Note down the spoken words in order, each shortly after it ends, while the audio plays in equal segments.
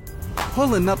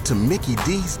Pulling up to Mickey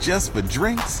D's just for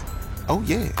drinks? Oh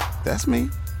yeah, that's me.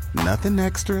 Nothing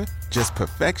extra, just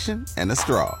perfection and a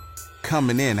straw.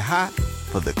 Coming in hot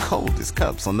for the coldest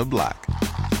cups on the block.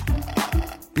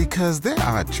 Because there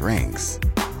are drinks.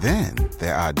 Then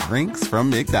there are drinks from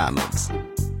McDonald's.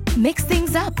 Mix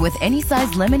things up with any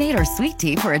size lemonade or sweet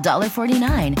tea for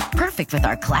 $1.49. Perfect with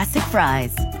our classic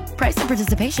fries. Price and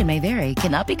participation may vary.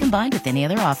 Cannot be combined with any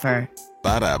other offer.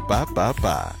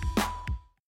 Ba-da-ba-ba-ba.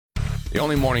 The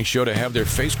only morning show to have their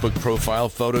Facebook profile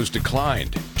photos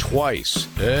declined twice.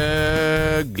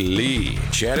 Ugly.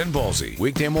 Chad and Ballsy.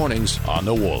 Weekday mornings on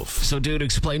The Wolf. So, dude,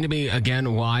 explain to me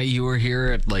again why you were here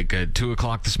at like 2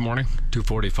 o'clock this morning?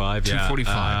 2:45.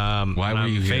 2:45. Why were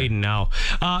you here? Fading now?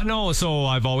 No, so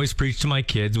I've always preached to my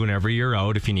kids, whenever you're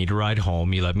out, if you need a ride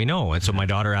home, you let me know. And so my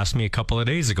daughter asked me a couple of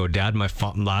days ago, Dad, my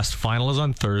last final is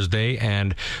on Thursday,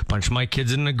 and a bunch of my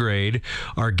kids in the grade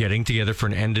are getting together for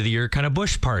an end-of-the-year kind of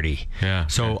bush party. Yeah.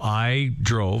 So I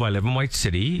live in White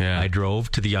City. Yeah. I drove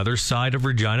to the other side of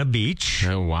Regina Beach.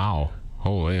 Oh, wow.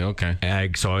 Holy, okay.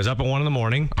 So I was up at 1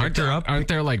 a.m, picked her up. Aren't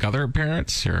there like other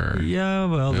parents? Or Yeah,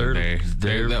 well, they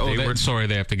sorry,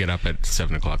 they have to get up at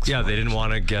 7 o'clock. Yeah, they didn't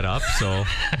want to get up, so.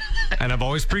 And I've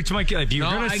always preached to my kids, if you're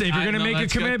going to make a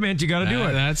commitment, you got to do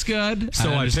it. That's good.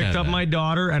 So I picked up my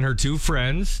daughter and her two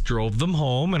friends, drove them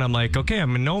home, and I'm like, okay,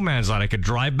 I'm in no man's land. I could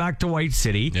drive back to White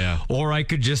City, or I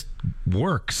could just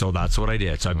work. So that's what I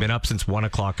did. So I've been up since 1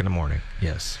 o'clock in the morning.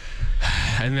 Yes.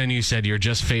 And then you said you're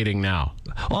just fading now.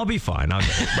 I'll be fine.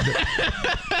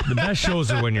 The best shows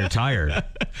are when you're tired.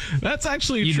 That's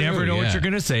actually you true. never know what you're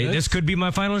going to say. This could be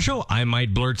my final show. I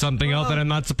might blurt something out that I'm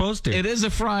not supposed to. It is a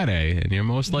Friday, and you're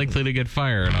most likely to get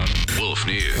fired on Wolf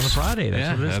News. On a Friday,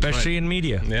 that's what it is, especially in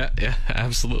media. Yeah,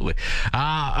 absolutely.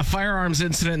 A firearms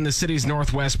incident in the city's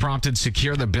northwest prompted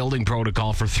secure the building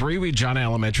protocol for 3 Regina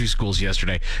elementary schools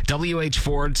yesterday. W.H.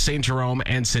 Ford, St. Jerome,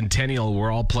 and Centennial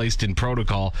were all placed in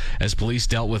protocol as police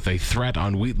dealt with a threat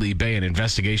on Wheatley Bay. An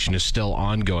investigation is still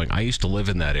ongoing. I used to live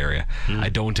in that area. I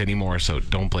don't anymore, so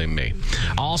don't blame me.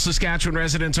 All Saskatchewan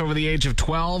residents over the age of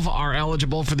 12 are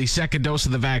eligible for the second dose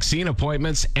of the vaccine.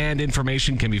 Appointments and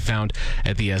information can be found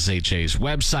at the SHA's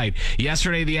website.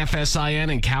 Yesterday, the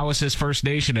FSIN and Cowessess First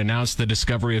Nation announced the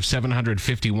discovery of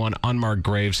 751 unmarked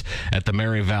graves at the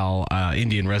Maryvale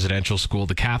Indian Residential School.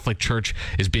 The Catholic Church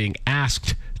is being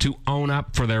asked to own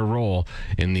up for their role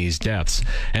in these deaths.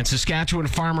 And Saskatchewan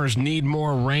farmers need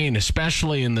more rain,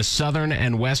 especially in the southern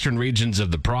and western regions of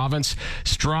the province.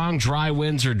 Strong, dry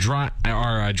winds are drying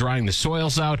the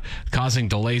soils out, causing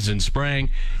delays in spraying.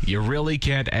 You really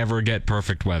can't ever get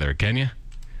perfect weather, can you?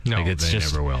 No, they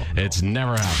never will. No. It's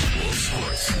never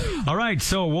happened. All right,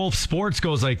 so Wolf Sports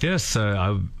goes like this.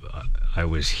 I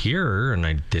was here and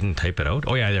I didn't type it out.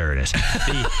 Oh, yeah, there it is.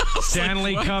 The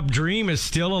Stanley Cup dream is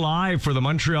still alive for the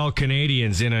Montreal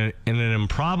Canadiens. In an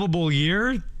improbable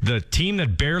year, the team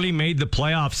that barely made the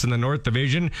playoffs in the North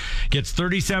Division gets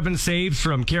 37 saves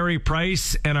from Carey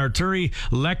Price, and Arturi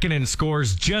Lehkonen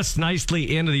scores just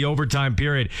nicely into the overtime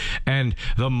period. And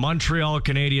the Montreal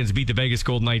Canadiens beat the Vegas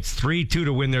Golden Knights 3-2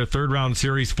 to win their third-round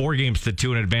series, 4-2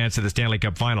 in advance of the Stanley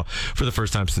Cup final for the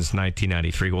first time since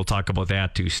 1993. We'll talk about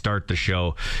that to start the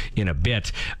show in a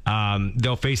bit.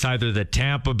 They'll face either the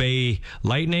Tampa Bay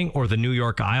Lightning or the New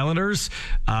York Islanders.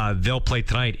 They'll play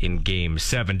tonight in Game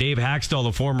 7. Dave Haxtell,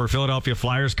 the former Philadelphia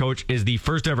Flyers coach, is the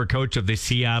first ever coach of the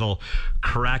Seattle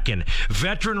Kraken.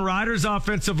 Veteran Riders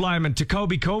offensive lineman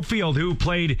Jacoby Cofield, who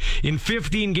played in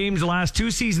 15 games the last 2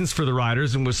 seasons for the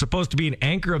Riders and was supposed to be an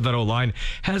anchor of that O-line,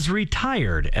 has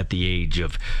retired at the age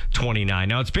of 29.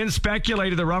 Now, it's been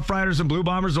speculated the Rough Riders and Blue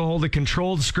Bombers will hold a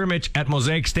controlled scrimmage at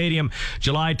Mosaic Stadium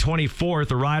July 24th.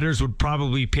 The Riders would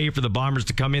probably pay for the Bombers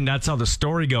to come in. That's how the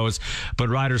story goes. But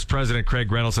Riders president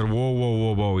Craig Reynolds said,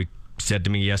 whoa. He said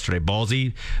to me yesterday,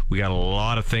 Ballsy, we got a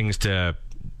lot of things to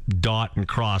dot and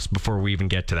cross before we even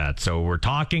get to that. So we're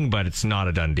talking, but it's not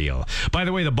a done deal. By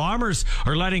the way, the Bombers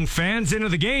are letting fans into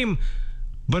the game,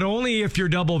 but only if you're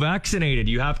double vaccinated.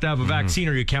 You have to have a vaccine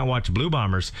or you can't watch a Blue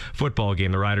Bombers football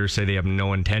game. The Riders say they have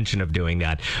no intention of doing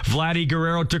that. Vladdy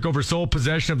Guerrero took over sole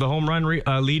possession of the home run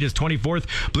lead as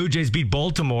 24th. Blue Jays beat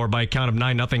Baltimore by a count of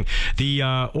 9-0. The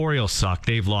Orioles suck.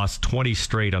 They've lost 20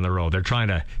 straight on the road. They're trying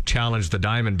to challenge the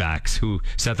Diamondbacks, who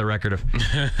set the record a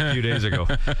few days ago.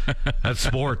 That's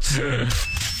sports.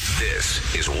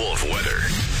 This is Wolf Weather.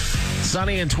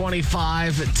 Sunny and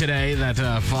 25 today. That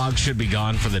fog should be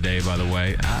gone for the day, by the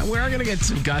way. We are going to get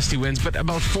some gusty winds, but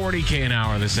about 40 an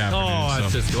hour this afternoon.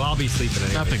 Well, I'll be sleeping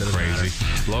anyway. Nothing crazy.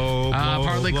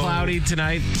 Partly cloudy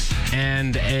tonight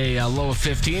and a low of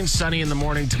 15. Sunny in the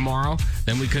morning tomorrow. Then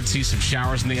Then we could see some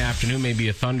showers in the afternoon, maybe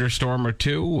a thunderstorm or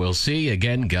two. We'll see.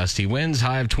 Again, gusty winds,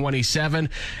 high of 27,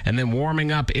 and then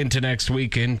warming up into next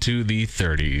week into the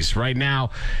 30s. Right now,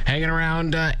 hanging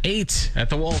around 8 at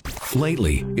the Wolf.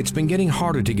 Lately, it's been getting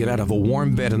harder to get out of a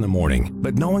warm bed in the morning,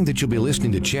 but knowing that you'll be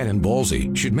listening to Chad and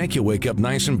Ballsy should make you wake up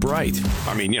nice and bright.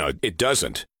 I mean, it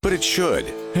doesn't, but it should.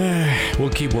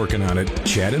 We'll keep working on it.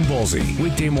 Chad and Ballsy,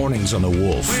 weekday mornings on the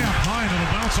Wolf. Way up high, and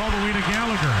it'll bounce all the way to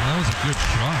Gallagher. That was a good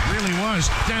shot. Really was.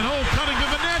 Danault cutting to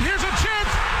the net. Here's a chance.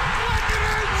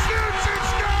 Lehkonen shoots and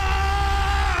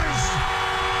scores!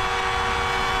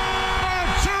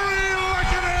 Arturi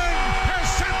Lehkonen has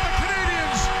sent the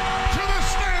Canadiens to the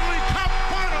Stanley Cup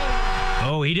final.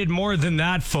 Oh, he did more than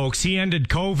that, folks. He ended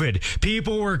COVID.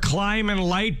 People were climbing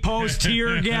light posts,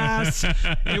 tear gas.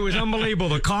 It was unbelievable.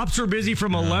 The cops were busy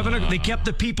from 11 o'clock. They kept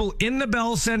the people in the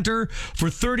Bell Center for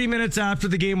 30 minutes after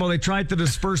the game while they tried to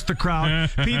disperse the crowd.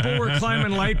 People were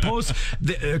climbing light posts.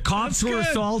 The cops were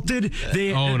assaulted.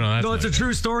 No, it's a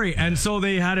true story. And so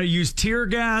they had to use tear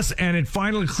gas, and it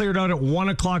finally cleared out at 1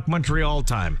 o'clock Montreal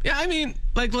time. Yeah, I mean,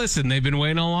 listen, they've been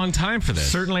waiting a long time for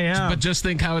this. Certainly have. But just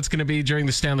think how it's going to be during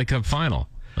the Stanley Cup final.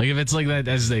 Like, if it's like that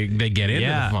as they get into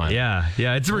the final. Yeah,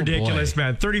 it's ridiculous,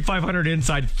 man. 3,500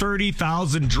 inside,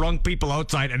 30,000 drunk people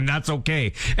outside, and that's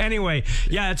okay. Anyway,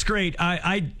 yeah, it's great.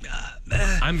 I'm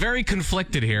very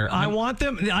conflicted here. I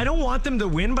don't want them to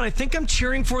win, but I think I'm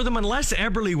cheering for them unless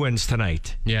Eberle wins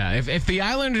tonight. Yeah, if the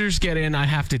Islanders get in, I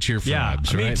have to cheer for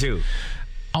Habs, right? Me too.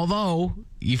 Although,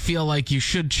 you feel like you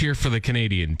should cheer for the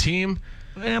Canadian team.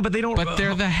 Yeah, but they don't. But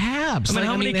they're the Habs.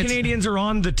 How many Canadians are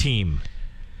on the team?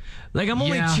 Like, I'm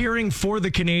only cheering for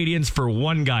the Canadians for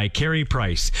one guy, Carey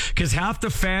Price, because half the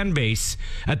fan base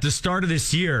at the start of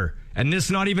this year, and this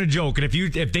is not even a joke, and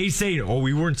if they say, oh,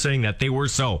 we weren't saying that, they were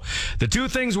so. The two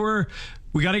things were,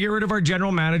 we got to get rid of our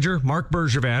general manager, Mark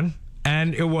Bergevin,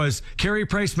 and it was, Carey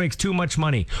Price makes too much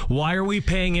money. Why are we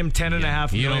paying him $10.5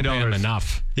 million? You don't pay him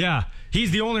enough. Yeah.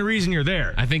 He's the only reason you're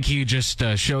there. I think he just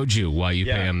showed you why you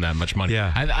pay him that much money.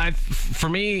 Yeah. For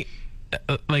me,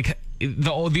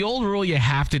 the old rule, you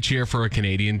have to cheer for a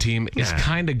Canadian team, is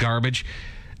kind of garbage.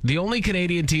 The only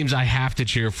Canadian teams I have to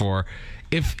cheer for,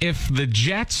 if the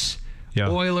Jets,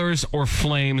 Oilers, or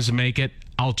Flames make it,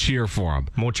 I'll cheer for them.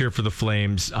 I won't cheer for the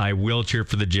Flames. I will cheer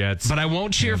for the Jets, but I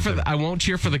won't cheer for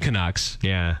the Canucks.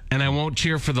 Yeah, and I won't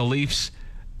cheer for the Leafs.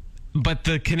 But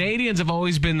the Canadians have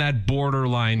always been that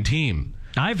borderline team.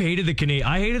 I hated the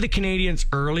Canadians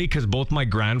early because both my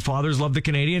grandfathers loved the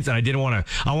Canadians, and I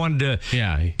wanted to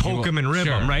poke them and rib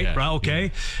them, right? Yeah, okay. Yeah.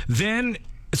 Then,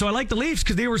 so I liked the Leafs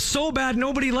because they were so bad,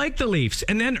 nobody liked the Leafs.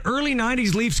 And then early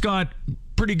 90s Leafs got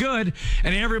pretty good,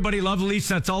 and everybody loved the Leafs.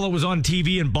 That's all that was on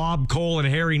TV, and Bob Cole and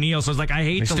Harry Neal. So I was like, I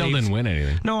hate the Leafs. They still didn't win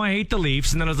anything. No, I hate the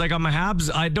Leafs. And then I was like, I'm a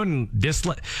Habs. I don't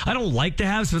like the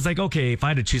Habs, but it's like, okay, if I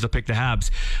had to choose, I'll pick the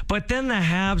Habs. But then the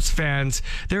Habs fans,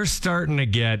 they're starting to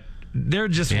get... They're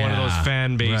just one of those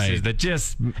fan bases that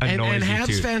just annoys and you Habs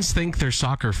too. fans think they're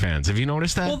soccer fans. Have you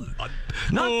noticed that? Ole.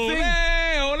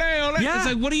 Yeah. It's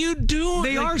like, what are you doing?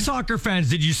 They are soccer fans.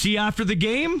 Did you see after the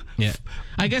game? Yeah.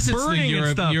 I guess it's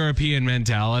the European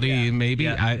mentality, maybe.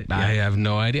 I have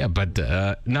no idea. But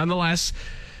nonetheless,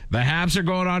 the Habs are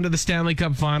going on to the Stanley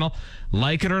Cup final,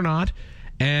 like it or not.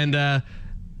 And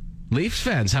Leafs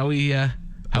fans, how we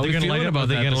feeling about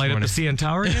that? Are they going to light up the CN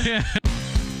Tower? Yeah.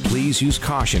 Please use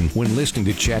caution when listening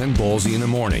to Chad and Ballsy in the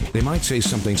morning. They might say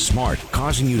something smart,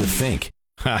 causing you to think.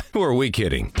 Ha, who are we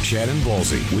kidding? Chad and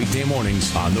Ballsy, weekday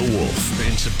mornings on The Wolf.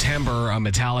 In September,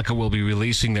 Metallica will be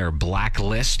releasing their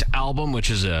Blacklist album, which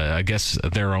is, I guess,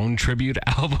 their own tribute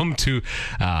album to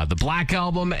the Black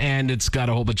Album, and it's got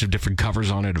a whole bunch of different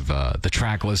covers on it of the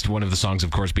track list. One of the songs,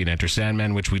 of course, being Enter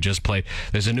Sandman, which we just played.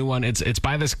 There's a new one. It's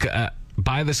by this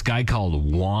guy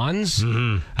called Wands.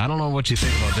 Mm-hmm. I don't know what you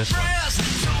think about this one.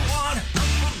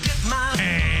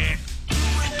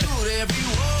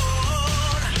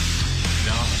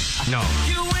 No. I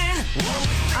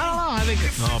don't know. I think.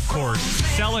 Oh, of course.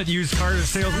 Sell it, used car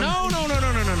salesman. No.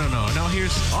 No,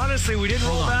 here's. Honestly, we didn't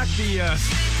roll back the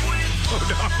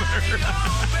odometer.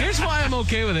 Here's why I'm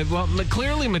okay with it. Well,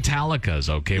 clearly Metallica's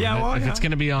okay with it. If it's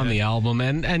going to be on the album.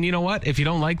 And you know what? If you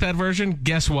don't like that version,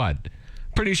 guess what?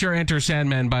 Pretty sure Enter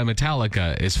Sandman by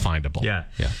Metallica is findable. Yeah.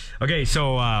 Okay,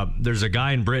 so there's a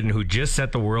guy in Britain who just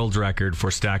set the world's record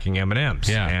for stacking M&Ms.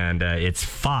 Yeah. And it's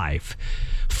 5.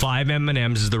 5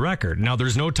 M&Ms is the record. Now,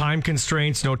 there's no time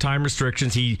constraints, no time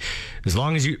restrictions. As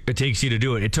long as it takes you to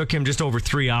do it. It took him just over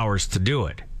 3 hours to do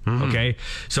it. Mm-hmm. Okay?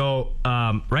 So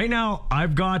right now,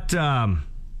 I've got a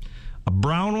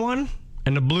brown one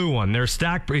and the blue one. They're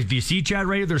stacked. If you see Chad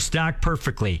right here, they're stacked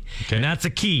perfectly. Okay. And that's a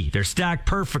key. They're stacked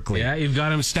perfectly. Yeah, you've got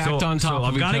them stacked on top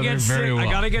of each other very well.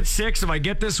 I got to get 6. If I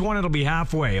get this one, it'll be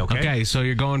halfway, okay? Okay, so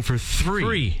you're going for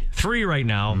 3. 3 right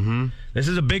now. Mm-hmm. This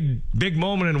is a big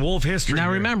moment in Wolf history.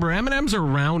 Now, remember, M&Ms are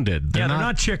rounded. They're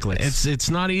not chiclets. It's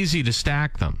not easy to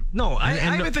stack them. No,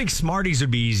 I even think Smarties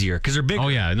would be easier because they're big. Oh,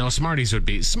 yeah. No, Smarties would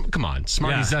be. Come on.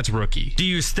 Smarties, that's rookie. Do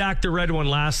you stack the red one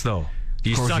last, though? Do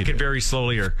you suck it very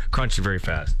slowly or crunch it very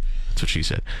fast? That's what she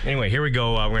said. Anyway, here we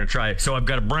go. We're going to try it. So I've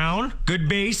got a brown, good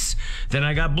base. Then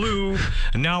I got blue.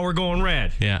 And now we're going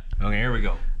red. Yeah. Okay, here we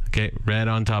go. Okay, red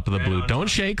on top of the blue. Don't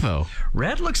shake, though.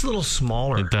 Red looks a little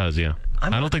smaller. It does, yeah. I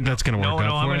don't think that's going to work out for you.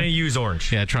 No, I'm going to use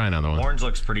orange. Yeah, try another one. Orange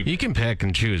looks pretty. You can pick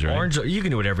and choose, right? Orange, you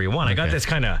can do whatever you want. Okay. I got this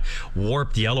kind of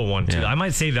warped yellow one, too. Yeah. I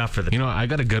might save that for the... You know, I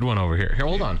got a good one over here. Here,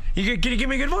 hold on. Can you give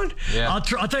me a good one? Yeah. I'll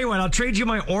tell you what. I'll trade you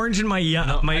my orange and my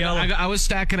yellow. I was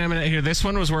stacking them in here. This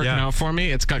one was working out for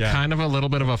me. It's got kind of a little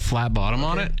bit of a flat bottom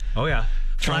on it. Oh, yeah.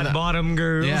 Flat bottom,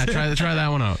 girls. Yeah, try that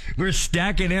one out. We're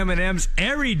stacking M&Ms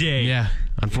every day. Yeah,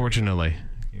 unfortunately.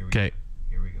 Okay.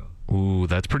 Here we go. Ooh,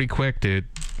 that's pretty quick, dude.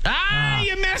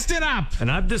 You messed it up. And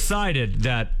I've decided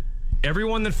that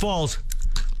everyone that falls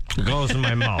goes in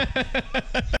my mouth.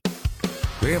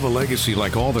 They have a legacy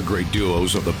like all the great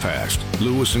duos of the past.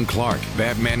 Lewis and Clark,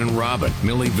 Batman and Robin,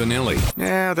 Milli Vanilli.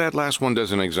 Yeah, that last one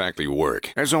doesn't exactly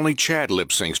work, as only Chad lip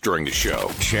syncs during the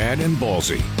show. Chad and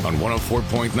Ballsy on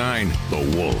 104.9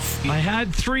 The Wolf. I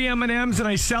had 3 M&Ms and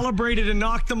I celebrated and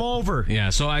knocked them over. Yeah,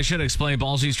 so I should explain.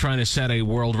 Ballsy's trying to set a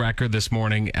world record this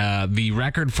morning. The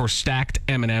record for stacked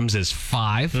M&Ms is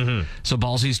 5. Mm-hmm. So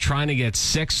Ballsy's trying to get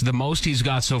 6. The most he's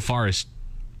got so far is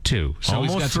 2. So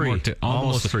almost he's got 3.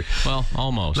 Almost 3. Well,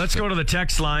 almost. Let's go to the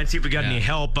text line, see if we got any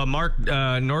help. Mark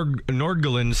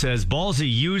Nordgalen says,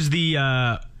 Ballsy, use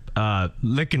the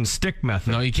lick and stick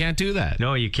method. No, you can't do that.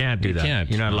 No, you can't do that. Can't.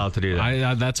 You're not allowed to do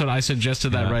that. That's what I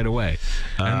suggested that right away.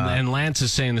 And Lance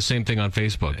is saying the same thing on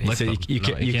Facebook. He said you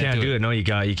can't do it. No, you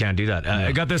can't do that.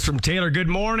 I got this from Taylor. Good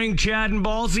morning, Chad and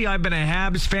Ballsy. I've been a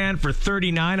Habs fan for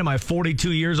 39 of my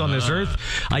 42 years on this earth.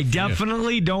 I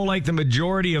definitely don't like the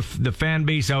majority of the fan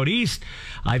base out east.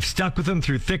 I've stuck with them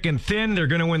through thick and thin. They're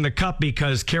going to win the cup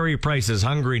because Carey Price is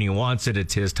hungry and he wants it.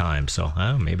 It's his time. So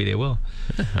maybe they will.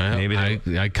 Maybe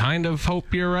I kind of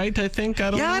hope you're right. I think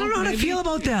I don't know how to feel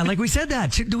about that. Like we said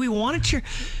that. Do we want to cheer?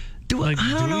 I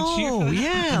don't know.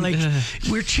 Yeah, like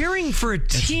we're cheering for a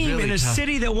team really in a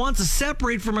city that wants to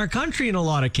separate from our country in a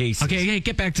lot of cases. Okay, hey,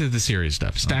 get back to the serious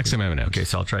stuff. Stack some M&Ms. Okay,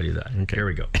 so I'll try to do that. Okay, here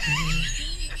we go.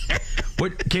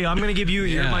 Okay, I'm going to give you.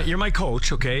 You're my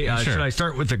coach. Okay, sure. Should I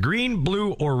start with the green,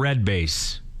 blue, or red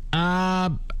base?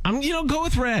 Go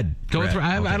with red. With red.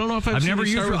 I don't know if I've never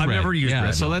used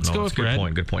red. So let's go with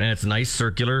red. Good point. And it's nice,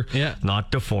 circular,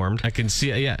 not deformed. I can see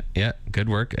it. Yeah. Good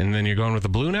work. And then you're going with the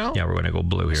blue now? Yeah, we're going to go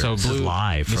blue here. So this is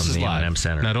live from the M&M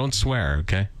Center. Now don't swear,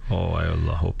 okay? Oh, I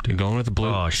hope to. You're going with the blue.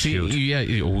 Oh, shoot.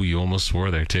 You almost swore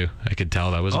there too. I could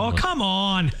tell that was. Oh, come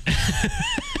on.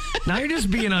 Now you're just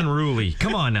being unruly.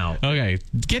 Come on now. Okay,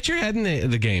 get your head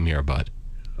in the game here, bud.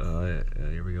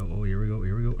 Here we go. Oh, here we go.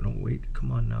 No, wait.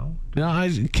 Come on now. No,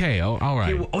 okay. Oh, all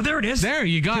right. Okay, there it is. There,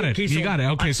 you got it. You got it.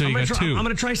 Okay, so you got 2. I'm going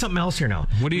to try something else here now.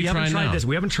 What are you trying now?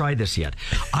 We haven't tried this yet.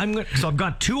 So I've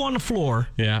got 2 on the floor.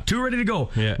 Yeah. 2 ready to go.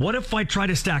 Yeah. What if I try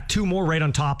to stack 2 more right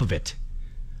on top of it?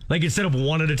 Like instead of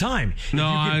 1 at a time.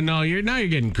 No, you're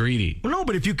getting greedy. Well, no,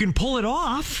 but if you can pull it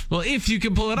off. Well, if you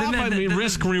can pull it off,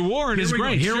 risk reward is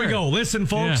great. Here we go. Listen,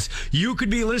 folks, you could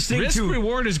be listening risk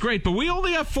reward is great, but we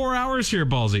only have 4 hours here,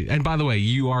 Ballsy. And by the way,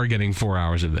 you are getting 4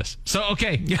 hours of this. So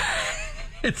okay,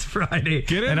 it's Friday,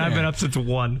 get in and there. I've been up since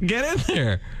 1. Get in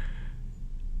there.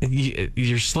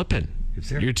 You're slipping.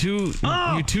 You're too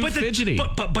fidgety.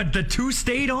 But the 2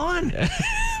 stayed on.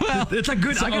 Well, it's a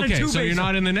good. I got a 2 base. So you're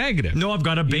not in the negative. No, I've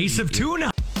got a base of 2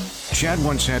 now. Chad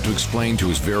once had to explain to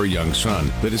his very young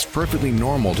son that it's perfectly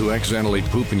normal to accidentally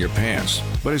poop in your pants,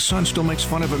 but his son still makes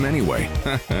fun of him anyway.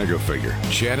 Go figure.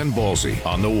 Chad and Ballsy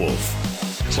on The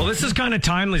Wolf. Well, this is kind of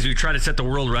timely as we try to set the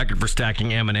world record for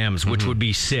stacking M&Ms, which would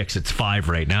be 6. It's 5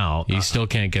 right now. You still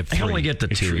can't get 3. I can only get the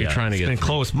 2. You're trying to get 3.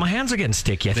 Close. My hands are getting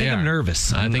sticky. I think I'm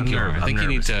nervous. I think you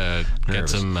need to get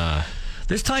some.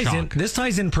 This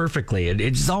ties in perfectly.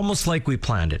 It's almost like we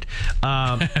planned it.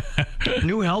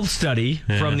 New health study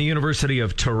from the University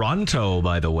of Toronto,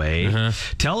 by the way,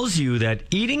 tells you that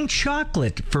eating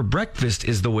chocolate for breakfast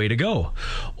is the way to go.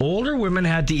 Older women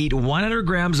had to eat 100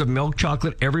 grams of milk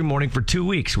chocolate every morning for 2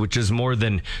 weeks, which is more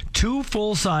than 2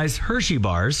 full-size Hershey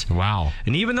bars. Wow.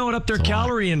 And even though it upped their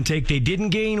calorie intake, they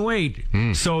didn't gain weight.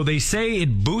 So they say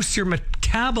it boosts your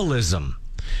metabolism.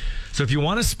 So if you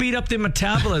want to speed up the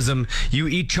metabolism, you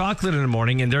eat chocolate in the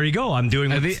morning, and there you go. I'm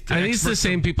doing. Are these the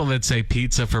same people that say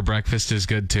pizza for breakfast is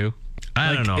good too?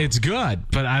 I don't know. It's good,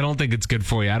 but I don't think it's good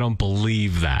for you. I don't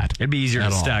believe that. It'd be easier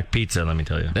to stack pizza, let me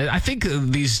tell you. I think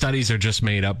these studies are just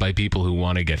made up by people who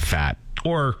want to get fat.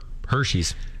 Or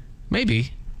Hershey's.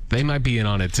 Maybe. They might be in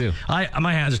on it too.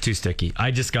 My hands are too sticky.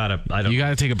 I just gotta. You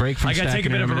gotta take a break from. I gotta take a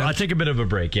bit of. I'll take a bit of a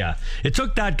break. Yeah, it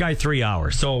took that guy 3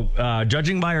 hours. So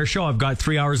judging by our show, I've got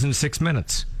 3 hours and 6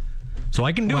 minutes. So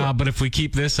I can do it. But if we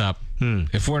keep this up,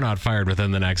 if we're not fired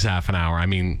within the next half an hour, I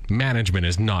mean, management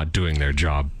is not doing their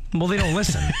job. Well, they don't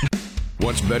listen.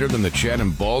 What's better than the Chad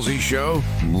and Ballsy show?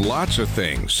 Lots of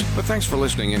things. But thanks for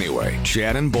listening anyway.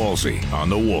 Chad and Ballsy on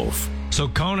The Wolf. So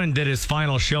Conan did his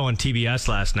final show on TBS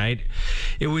last night.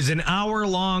 It was an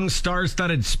hour-long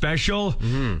star-studded special.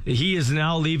 He is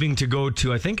now leaving to go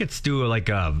to, I think it's like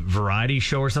a variety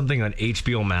show or something on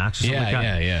HBO Max or something like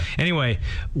that. Yeah. Anyway,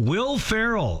 Will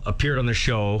Ferrell appeared on the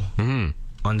show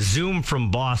on Zoom from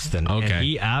Boston. Okay. And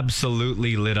he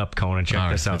absolutely lit up Conan.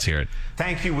 Check this out. Let's hear it.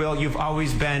 Thank you, Will. You've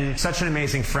always been such an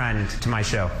amazing friend to my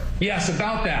show. Yes,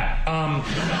 about that.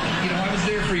 I was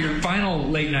there for your final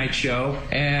late night show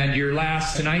and your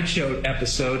last Tonight Show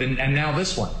episode, and now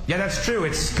this one. Yeah, that's true.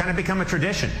 It's kind of become a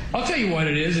tradition. I'll tell you what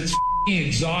it is. It's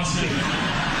exhausting.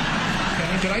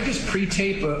 Okay, could I just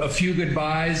pre-tape a few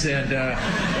goodbyes and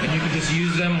you can just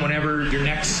use them whenever your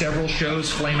next several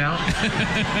shows flame out?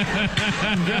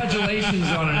 Congratulations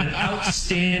on an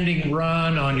outstanding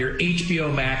run on your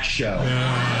HBO Max show.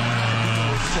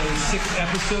 So 6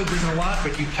 episodes isn't a lot,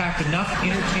 but you packed enough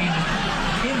entertainment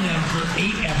in them for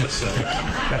 8 episodes.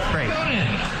 That's great.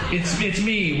 It's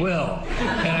me, Will.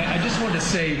 And I just wanted to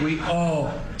say we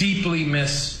all deeply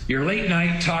miss your late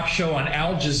night talk show on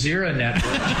Al Jazeera Network.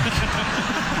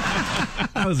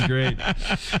 That was great.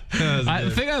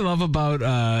 The thing I love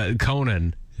about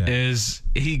Conan is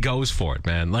he goes for it,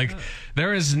 man. Like,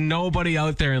 there is nobody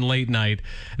out there in late night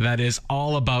that is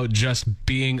all about just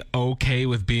being okay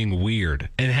with being weird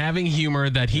and having humor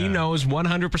that he knows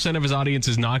 100% of his audience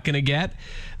is not going to get,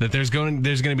 that there's going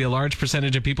to be a large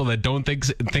percentage of people that don't think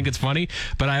it's funny.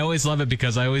 But I always love it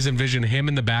because I always envision him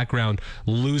in the background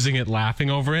losing it,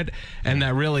 laughing over it, and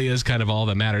that really is kind of all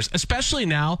that matters, especially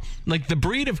now. Like, the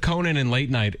breed of Conan in late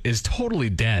night is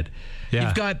totally dead.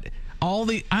 You've got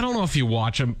I don't know if you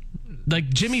watch them, like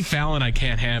Jimmy Fallon I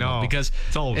can't handle because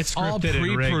it's all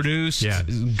pre-produced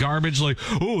garbage, like,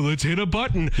 oh, let's hit a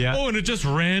button, and it just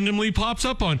randomly pops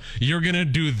up on, you're gonna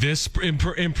do this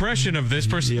impression of this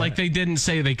person, like they didn't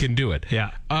say they can do it,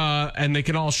 and they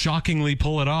can all shockingly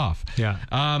pull it off.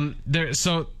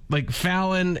 So like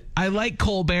Fallon, I like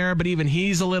Colbert, but even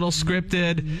he's a little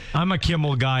scripted. I'm a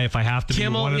Kimmel guy if I have to be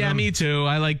one of them. Me too.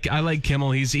 I like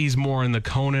Kimmel. He's more in the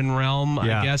Conan realm,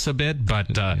 I guess, a bit. But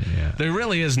there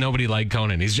really is nobody like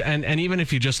Conan. And even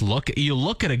if you just look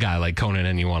at a guy like Conan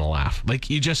and you want to laugh, like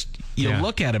you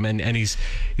look at him and he's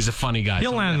a funny guy.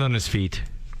 He'll land on his feet.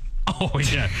 Oh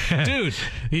yeah, dude,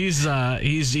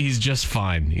 he's just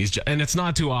fine. And it's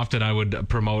not too often I would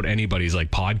promote anybody's like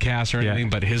podcast or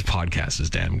anything, but his podcast is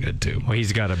damn good too. Well,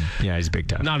 he's big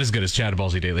time. Not as good as Chad and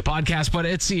Ballsy Daily Podcast, but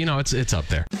it's up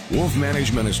there. Wolf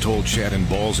Management has told Chad and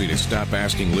Ballsy to stop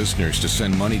asking listeners to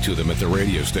send money to them at the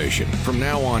radio station. From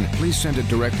now on, please send it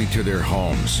directly to their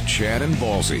homes. Chad and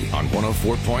Ballsy on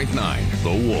 104.9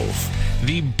 The Wolf.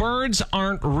 The birds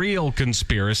aren't real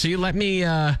conspiracy.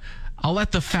 I'll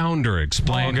let the founder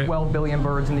explain. 12 billion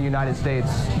birds in the United States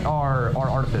are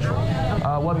artificial.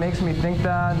 What makes me think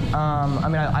that?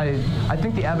 I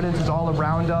think the evidence is all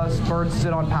around us. Birds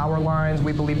sit on power lines.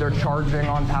 We believe they're charging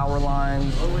on power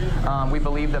lines. We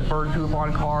believe that bird poop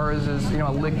on cars is,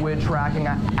 a liquid tracking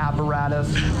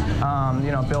apparatus,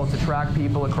 built to track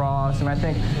people across. And I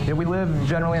think we live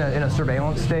generally in a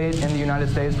surveillance state in the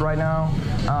United States right now,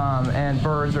 and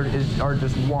birds are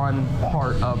just one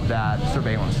part of that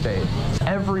surveillance state.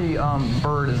 Every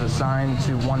bird is assigned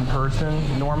to one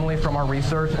person, normally from our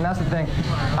research, and that's the thing.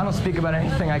 I don't speak about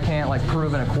anything I can't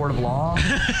prove in a court of law.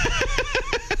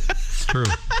 It's true.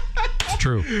 It's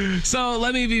true. So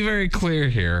let me be very clear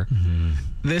here.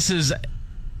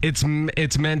 It's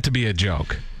meant to be a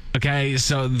joke. Okay,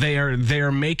 so they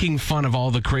are making fun of all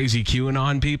the crazy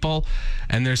QAnon people,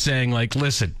 and they're saying, like,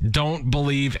 listen, don't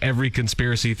believe every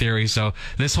conspiracy theory. So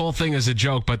this whole thing is a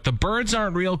joke, but the birds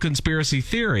aren't real conspiracy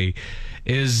theory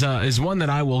is one that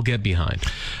I will get behind.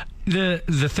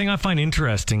 The thing I find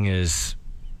interesting is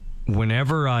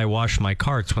whenever I wash my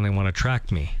car, it's when they want to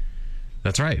track me.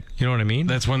 That's right. You know what I mean?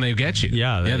 That's when they get you.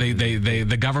 Yeah.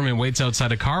 The government waits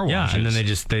outside a car wash. Yeah, and then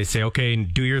they say, okay,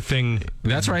 do your thing.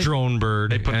 That's right. Drone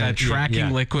bird. They put that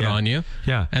tracking liquid on you.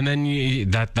 Yeah. And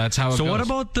then that's how it goes. So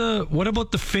what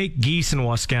about the fake geese in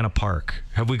Wascana Park?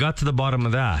 Have we got to the bottom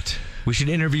of that? We should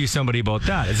interview somebody about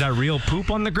that. Is that real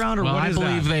poop on the ground, or what is that? I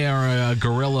believe they are a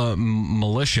guerrilla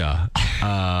militia,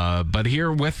 but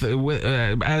here with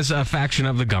as a faction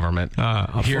of the government.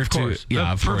 Of course.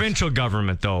 The provincial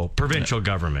government, though. Provincial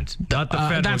government, not the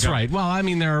federal. That's right. Well, I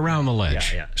mean, they're around the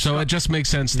ledge, so it just makes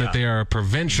sense that they are a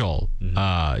provincial.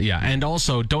 And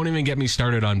also, don't even get me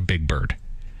started on Big Bird.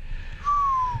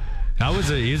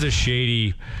 He's a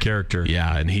shady character.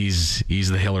 Yeah, and he's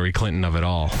the Hillary Clinton of it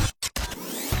all.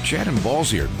 Chad and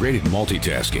Ballsy are great at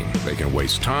multitasking. They can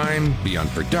waste time, be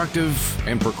unproductive,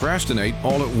 and procrastinate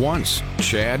all at once.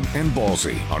 Chad and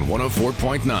Ballsy on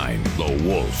 104.9 The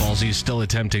Wolf. Ballsy's still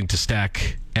attempting to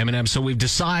stack Eminem, so we've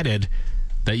decided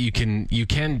that you can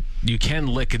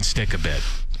lick and stick a bit.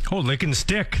 Oh, lick and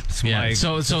stick.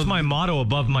 That's my motto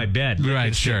above my bed.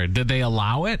 Right, sure. Did they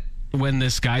allow it when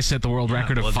this guy set the world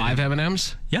record of 5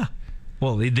 M&Ms? Yeah.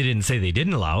 Well, they didn't say they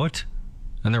didn't allow it.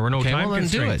 And there were no time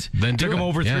constraints. Then took them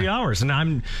over 3 hours, and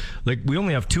I'm like, we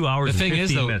only have 2 hours. The thing and 15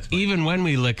 is, though, minutes. even when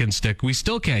we lick and stick, we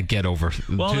still can't get over.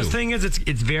 Well, the thing is, it's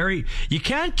very. You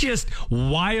can't just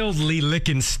wildly lick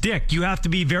and stick. You have to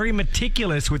be very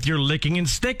meticulous with your licking and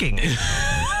sticking.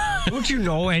 Don't you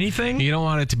know anything? You don't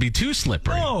want it to be too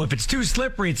slippery. No, if it's too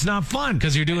slippery, it's not fun.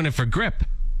 Because you're doing it for grip,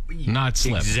 not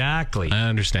slip. Exactly. I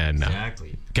understand now.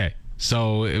 Exactly. Okay.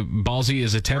 So Ballsy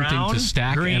is attempting Brown, to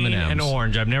stack green, M&Ms. and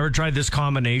orange. I've never tried this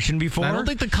combination before. I don't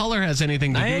think the color has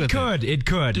anything to do with it. It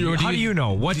could. How do you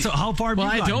know? How far have you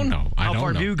gotten? Well, I don't know. How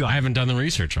far have you got? I haven't done the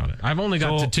research on it. I've only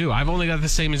got to 2. I've only got the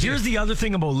same as you. Here's the other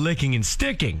thing about licking and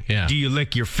sticking. Yeah. Do you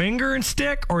lick your finger and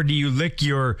stick, or do you put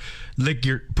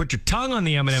your tongue on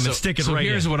the M&M and stick it right in? So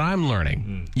here's what I'm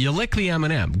learning. You lick the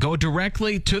M&M. Go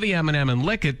directly to the M&M and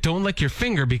lick it. Don't lick your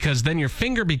finger, because then your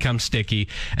finger becomes sticky,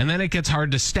 and then it gets hard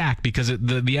to stack because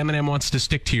the M&M wants to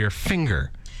stick to your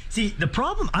finger. See, the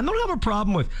problem, I don't have a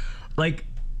problem with, like,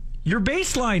 your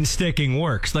baseline sticking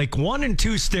works. Like 1 and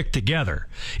 2 stick together.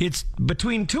 It's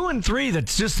between 2 and 3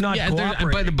 that's just not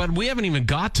cooperating. But we haven't even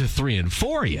got to 3 and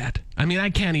 4 yet. I mean, I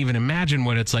can't even imagine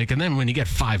what it's like. And then when you get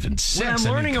 5 and 6, what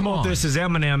I'm learning about this is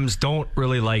M&Ms don't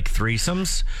really like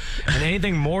threesomes, and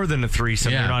anything more than a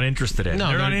threesome, they're not interested in. No,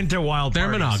 they're not into wild They're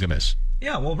parties. monogamous.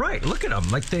 Yeah, well, right. Look at them.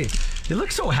 Like they look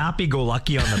so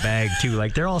happy-go-lucky on the bag too.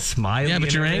 Like they're all smiling. Yeah,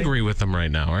 but you're angry with them right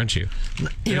now, aren't you?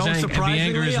 You know,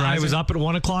 surprisingly, I was up at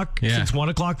 1 o'clock since 1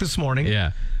 o'clock this morning.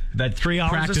 Yeah. That 3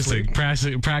 hours of sleep.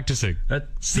 Practicing.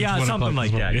 Something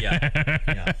like that.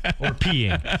 Yeah. Or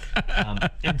peeing.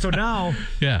 And so now,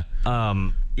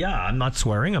 I'm not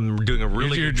swearing. I'm doing a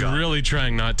really good job. You're really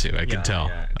trying not to. I can tell.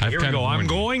 Yeah. Here we go. I'm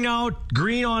going out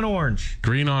green on orange.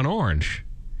 Green on orange.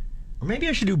 Or maybe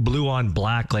I should do blue on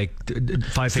black, like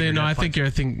 5 seconds. No, I think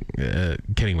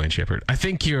Kenny Wayne Shepherd. I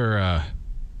think you're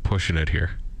pushing it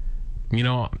here. You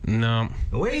know, no.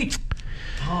 Wait.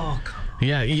 Oh, come on.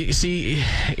 Yeah,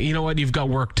 you know what? You've got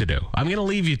work to do. I'm going to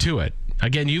leave you to it.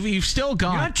 Again, you've still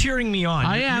got... You're not cheering me on.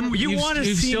 I am. You want to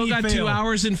see me fail. You've still got 2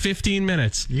 hours and 15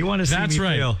 minutes. You want to see me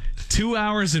fail. 2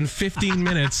 hours and 15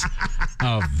 minutes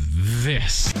of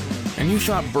this. And you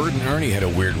thought Bert and Ernie had a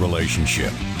weird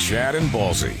relationship. Chad and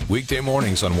Ballsy. Weekday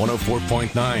mornings on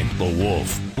 104.9 The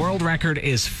Wolf. World record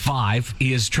is 5.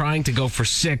 He is trying to go for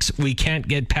 6. We can't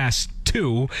get past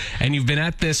 2. And you've been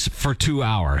at this for 2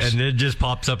 hours. And it just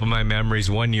pops up in my memories.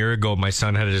 1 year ago, my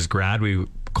son had his grad. We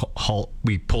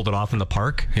pulled it off in the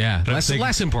park. Yeah,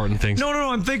 less important things. No.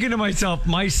 I'm thinking to myself,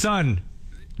 my son,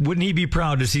 wouldn't he be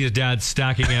proud to see his dad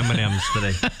stacking M&Ms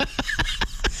today?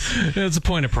 It's a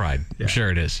point of pride. Yeah. Sure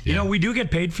it is. Yeah. You know, we do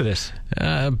get paid for this.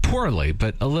 Poorly,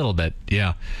 but a little bit.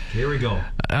 Yeah. Here we go.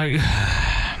 I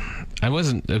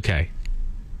wasn't okay.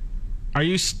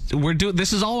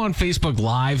 This is all on Facebook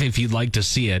Live if you'd like to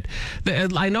see it.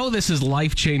 I know this is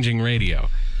life-changing radio.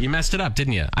 You messed it up,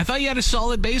 didn't you? I thought you had a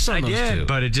solid base on those two. I did,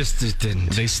 but it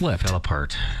didn't. They slipped. Fell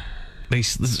apart.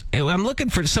 I'm looking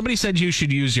for... Somebody said you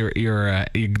should use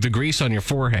the grease on your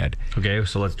forehead. Okay,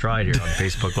 so let's try it here on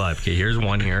Facebook Live. Okay, here's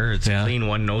one here. It's a clean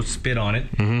one, no spit on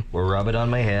it. Mm-hmm. We'll rub it on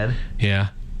my head. Yeah.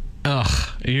 Ugh.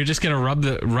 You're just going to rub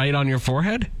the right on your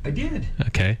forehead? I did.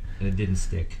 Okay. And it didn't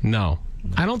stick. No.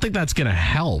 I don't think that's going to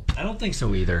help. I don't think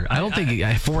so either. I don't think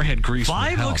forehead grease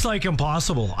 5 looks like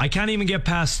impossible. I can't even get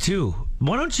past 2.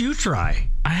 Why don't you try?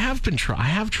 I have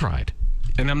tried.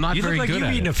 And I'm not very good at it. You look like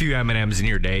you've eaten a few M&Ms in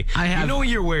your day. I have. You know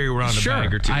you're wearing around a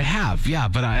bag or two. I have, yeah,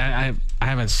 but I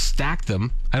haven't stacked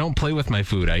them. I don't play with my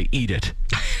food. I eat it.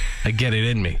 I get it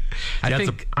in me. I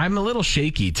think I'm a little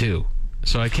shaky too.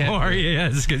 So I can't. Or yeah,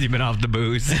 it's because you've been off the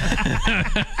booze.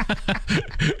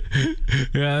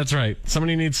 Yeah, that's right.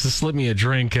 Somebody needs to slip me a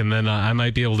drink, and then I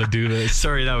might be able to do this.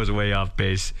 Sorry, that was way off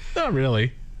base. Not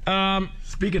really.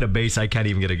 Speaking of base, I can't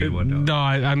even get a good one. No,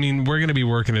 I mean, we're going to be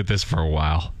working at this for a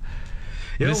while.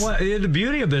 You know what? The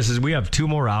beauty of this is we have 2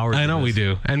 more hours. I know we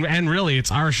do, and really,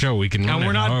 it's our show. We can run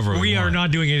it however we are want.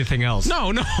 not doing anything else.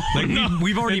 No. Like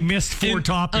we've already missed 4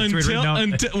 topics.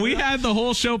 Until we had the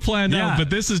whole show planned out,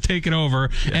 but this has taken over.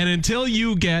 Yeah. And until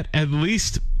you get at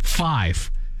least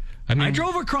 5. I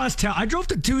drove across town. I drove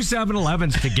to 2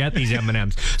 7-Elevens to get these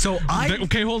M&Ms. So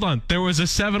okay, hold on. There was a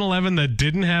 7-Eleven that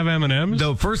didn't have M&Ms.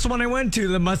 The first one I went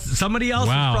to, somebody else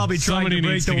was probably trying to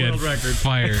break the world record.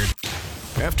 Fired.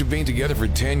 After being together for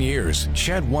 10 years,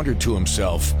 Chad wondered to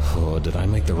himself, oh, did I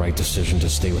make the right decision to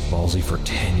stay with Ballsy for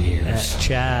 10 years?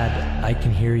 Chad, I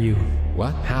can hear you.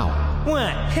 What? How?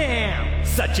 What? Ham!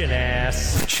 Such an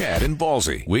ass. Chad and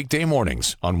Ballsy, weekday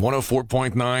mornings on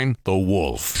 104.9 The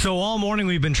Wolf. So all morning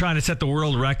we've been trying to set the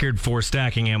world record for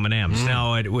stacking M&Ms.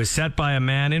 Now, it was set by a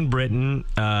man in Britain,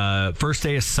 first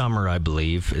day of summer, I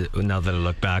believe, now that I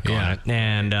look back on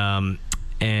it.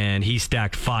 And he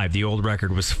stacked 5. The old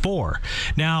record was 4.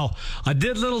 Now, I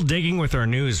did a little digging with our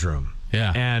newsroom.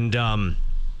 Yeah. And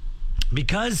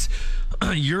because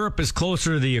Europe is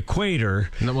closer to the equator.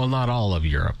 No, well, not all of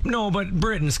Europe. No, but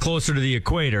Britain's closer to the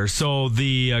equator. So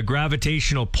the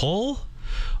gravitational pull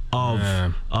of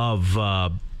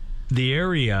the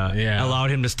area allowed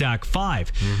him to stack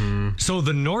 5. Mm-hmm. So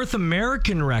the North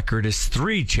American record is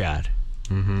 3, Chad.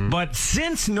 Mm-hmm. But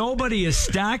since nobody has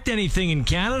stacked anything in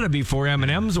Canada before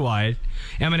M&M wise,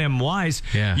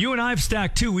 you and I have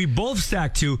stacked 2. We both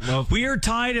stacked 2. Well, we are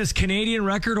tied as Canadian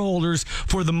record holders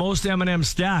for the most M&M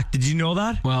stacked. Did you know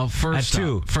that? Well,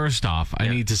 first off, I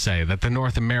need to say that the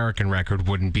North American record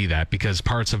wouldn't be that because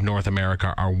parts of North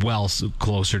America are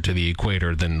closer to the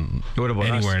equator than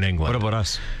anywhere in England. What about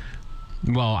us?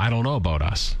 Well, I don't know about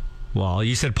us. Well,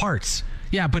 you said parts.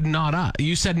 Yeah, but not us.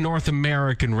 You said North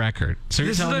American record. So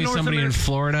you're telling me somebody in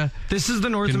Florida? This is the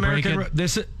North American.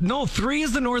 3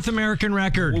 is the North American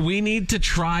record. We need to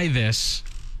try this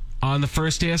on the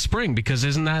first day of spring because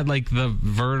isn't that like the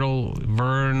vernal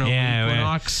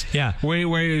equinox? Yeah.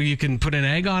 Where you can put an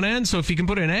egg on end. So if you can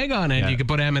put an egg on end, you can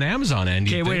put M&Ms on end.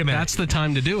 Okay, wait a minute. That's the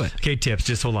time to do it. Okay, tips.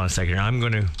 Just hold on a second. I'm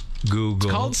going to Google.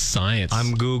 It's called science.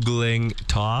 I'm Googling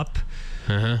top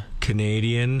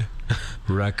Canadian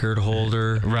record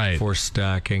holder for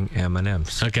stacking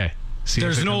M&Ms. Okay.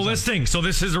 There's no listing, so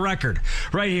this is a record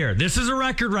right here. This is a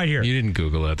record right here. You didn't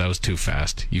Google it. That was too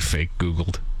fast. You fake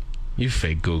Googled.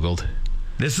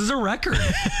 This is a record.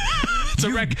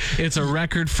 It's a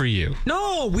record for you.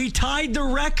 No, we tied the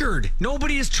record.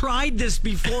 Nobody has tried this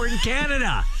before in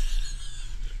Canada.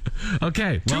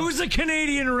 Okay, well, 2 is a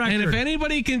Canadian record. And if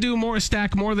anybody can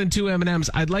stack more than 2 M&Ms,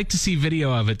 I'd like to see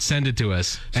video of it. Send it to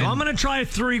us. So I'm going to try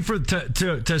 3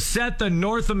 to set the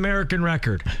North American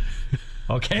record.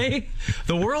 Okay?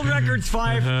 The world record's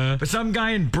 5, but some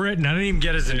guy in Britain, I didn't even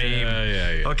get his name.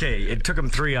 Yeah. Okay, it took him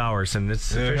 3 hours, and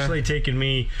it's officially taken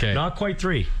me not quite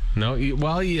 3. No, you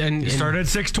started at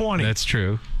 6:20. That's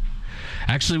true.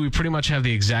 Actually, we pretty much have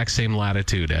the exact same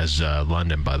latitude as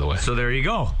London, by the way. So there you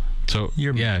go. So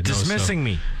you're dismissing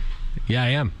me. Yeah, I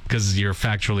am, because you're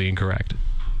factually incorrect.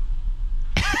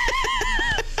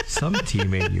 Some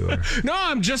teammate you are. No,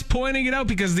 I'm just pointing it out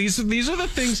because these are the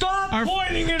things. Stop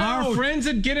pointing it out. Our friends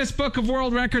at Guinness Book of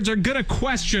World Records are going to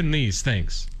question these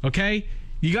things. Okay?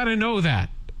 You got to know that.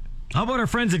 How about our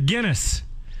friends at Guinness?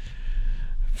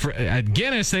 At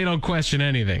Guinness, they don't question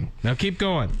anything. Now keep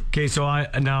going. Okay, so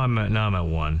now I'm at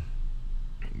 1.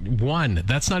 1.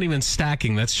 That's not even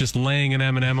stacking. That's just laying an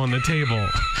M&M on the table.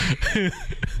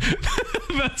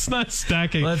 That's not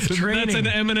stacking. That's training. That's an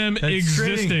M&M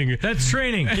existing. Training. That's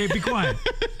training. Okay, be quiet.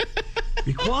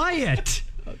 Be quiet.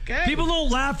 Okay. People don't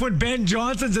laugh when Ben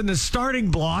Johnson's in the starting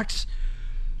blocks.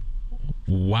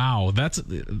 Wow,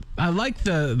 I like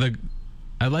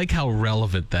I like how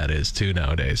relevant that is too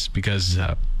nowadays because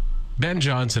Ben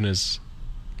Johnson is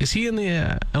he in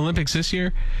the Olympics this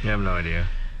year? I have no idea.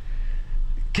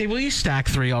 Okay, will you stack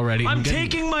 3 already? I'm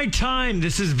taking my time.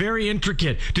 This is very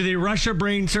intricate. Do they rush a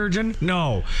brain surgeon?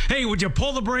 No. Hey, would you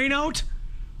pull the brain out?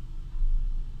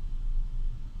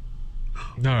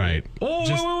 All right. Oh,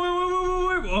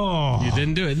 wait. Oh. You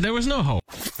didn't do it. There was no hope.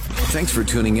 Thanks for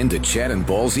tuning in to Chad and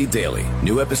Ballsy Daily.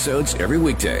 New episodes every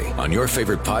weekday on your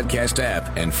favorite podcast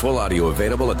app and full audio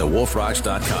available at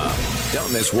thewolfrocks.com.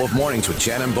 Don't miss Wolf Mornings with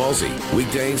Chad and Ballsy.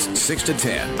 Weekdays 6 to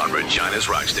 10 on Regina's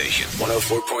Rock Station.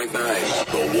 104.9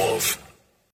 The Wolf.